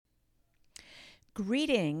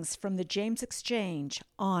Greetings from the James Exchange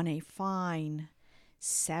on a fine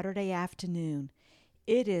Saturday afternoon.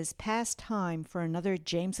 It is past time for another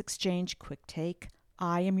James Exchange Quick Take.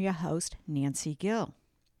 I am your host, Nancy Gill.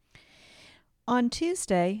 On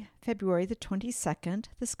Tuesday, February the 22nd,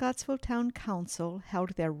 the Scottsville Town Council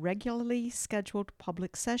held their regularly scheduled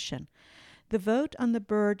public session. The vote on the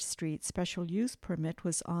Bird Street special use permit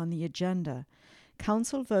was on the agenda.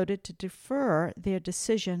 Council voted to defer their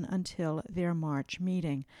decision until their March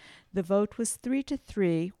meeting. The vote was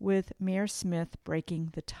 3-3, with Mayor Smith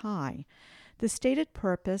breaking the tie. The stated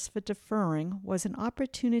purpose for deferring was an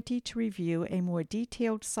opportunity to review a more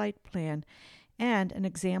detailed site plan and an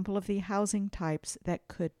example of the housing types that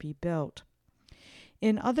could be built.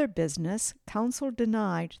 In other business, Council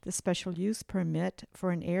denied the special use permit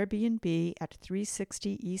for an Airbnb at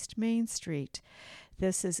 360 East Main Street.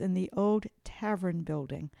 This is in the old Tavern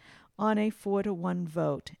building, on a 4-1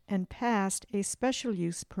 vote, and passed a special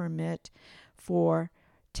use permit for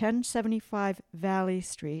 1075 Valley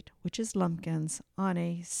Street, which is Lumpkins, on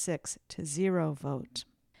a 6-0 vote.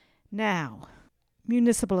 Now,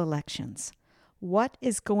 municipal elections. What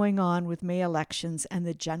is going on with May elections and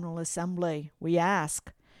the General Assembly, we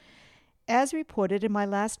ask? As reported in my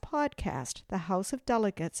last podcast, the House of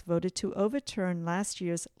Delegates voted to overturn last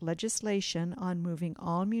year's legislation on moving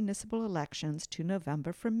all municipal elections to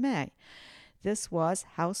November from May. This was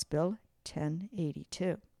House Bill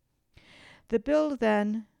 1082. The bill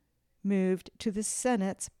then moved to the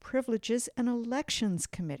Senate's Privileges and Elections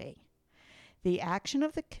Committee. The action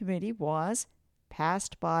of the committee was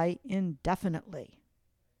passed by indefinitely.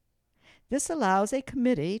 This allows a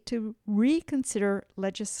committee to reconsider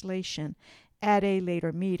legislation at a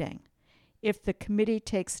later meeting. If the committee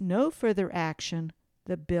takes no further action,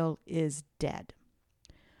 the bill is dead.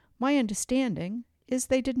 My understanding is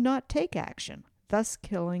they did not take action, thus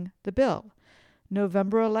killing the bill.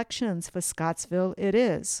 November elections for Scottsville it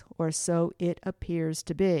is, or so it appears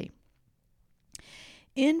to be.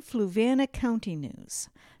 In Fluvanna County news,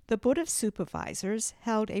 the Board of Supervisors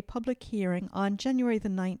held a public hearing on January the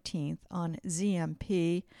 19th on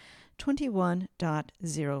ZMP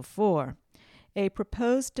 21.04, a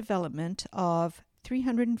proposed development of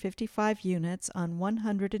 355 units on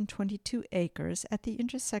 122 acres at the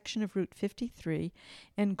intersection of Route 53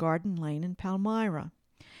 and Garden Lane in Palmyra.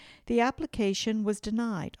 The application was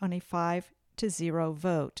denied on a 5-0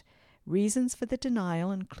 vote. Reasons for the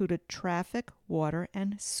denial included traffic, water,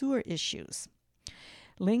 and sewer issues.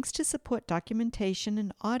 Links to support documentation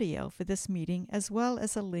and audio for this meeting, as well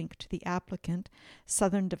as a link to the applicant,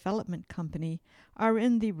 Southern Development Company, are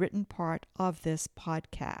in the written part of this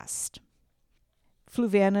podcast.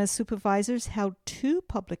 Fluvanna supervisors held 2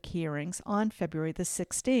 public hearings on February the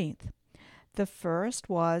 16th. The first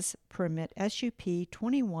was permit SUP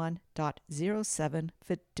 21.07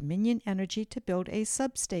 for Dominion Energy to build a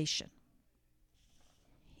substation.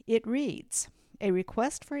 It reads, a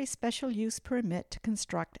request for a special use permit to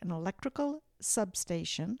construct an electrical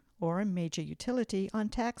substation or a major utility on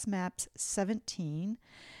tax maps 17,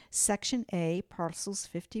 Section A, parcels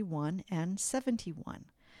 51 and 71.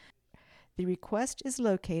 The request is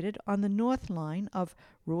located on the north line of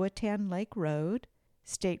Ruatan Lake Road,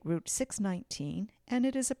 State Route 619, and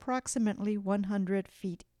it is approximately 100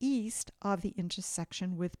 feet east of the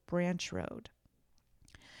intersection with Branch Road.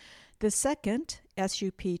 The second,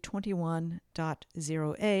 SUP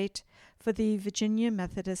 21.08, for the Virginia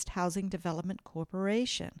Methodist Housing Development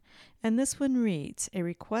Corporation, and this one reads, a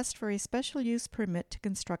request for a special use permit to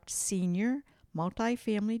construct senior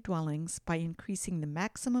multifamily dwellings by increasing the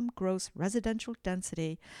maximum gross residential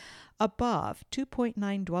density above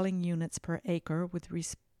 2.9 dwelling units per acre with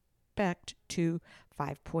respect to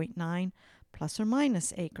 5.9 plus or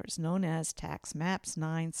minus acres, known as Tax Maps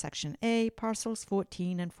 9, Section A, parcels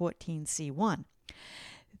 14 and 14C1.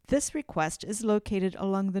 This request is located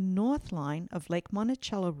along the north line of Lake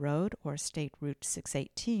Monticello Road, or State Route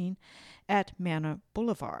 618, at Manor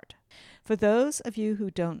Boulevard. For those of you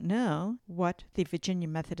who don't know what the Virginia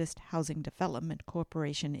Methodist Housing Development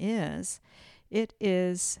Corporation is, it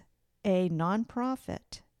is a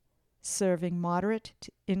nonprofit serving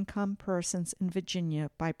moderate-income persons in Virginia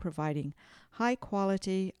by providing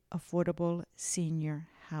high-quality, affordable senior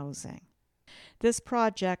housing. This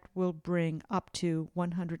project will bring up to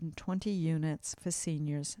 120 units for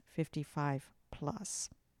seniors 55 plus.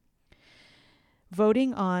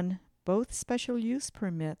 Voting on both special use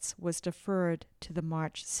permits was deferred to the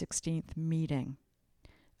March 16th meeting.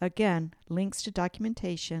 Again, links to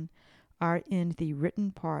documentation are in the written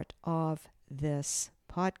part of this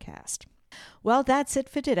podcast. Well, that's it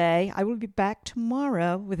for today. I will be back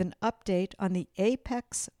tomorrow with an update on the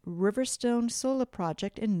Apex Riverstone Solar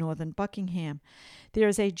Project in northern Buckingham. There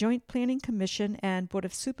is a Joint Planning Commission and Board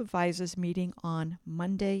of Supervisors meeting on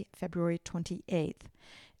Monday, February 28th.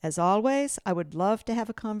 As always, I would love to have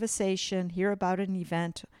a conversation, hear about an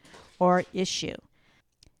event or issue.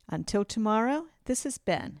 Until tomorrow, this has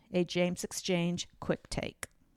been a James Exchange Quick Take.